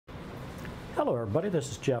Hello everybody,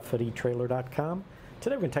 this is Jeff at etrailer.com.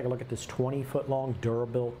 Today we're going to take a look at this 20-foot long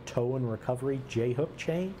Durabilt tow and recovery J-hook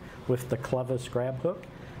chain with the clevis grab hook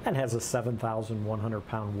and has a 7,100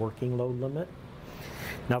 pound working load limit.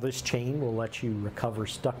 Now this chain will let you recover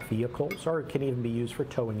stuck vehicles, or it can even be used for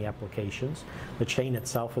towing applications. The chain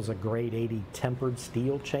itself is a grade 80 tempered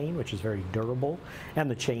steel chain, which is very durable,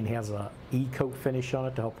 and the chain has a E-coat finish on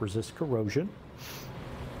it to help resist corrosion.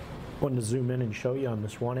 I wanted to zoom in and show you on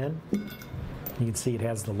this one end. You can see it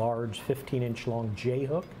has the large 15-inch long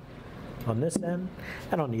J-hook on this end,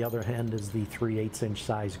 and on the other end is the 3/8"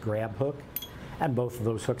 size grab hook. And both of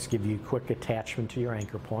those hooks give you quick attachment to your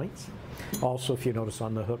anchor points. Also, if you notice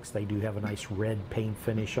on the hooks, they do have a nice red paint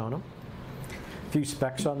finish on them. A few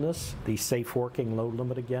specs on this. The safe working load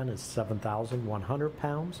limit again is 7,100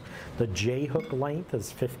 pounds. The J-hook length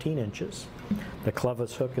is 15 inches. The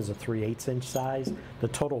clevis hook is a 3/8" size. The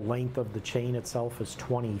total length of the chain itself is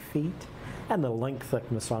 20 feet. And the link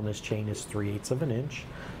thickness on this chain is 3/8 of an inch.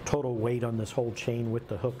 Total weight on this whole chain with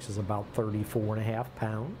the hooks is about 34.5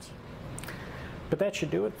 pounds. But that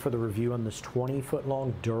should do it for the review on this 20-foot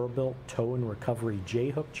long Durabilt tow and recovery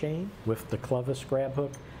J-hook chain with the clevis grab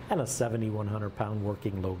hook and a 7,100 pound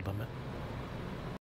working load limit.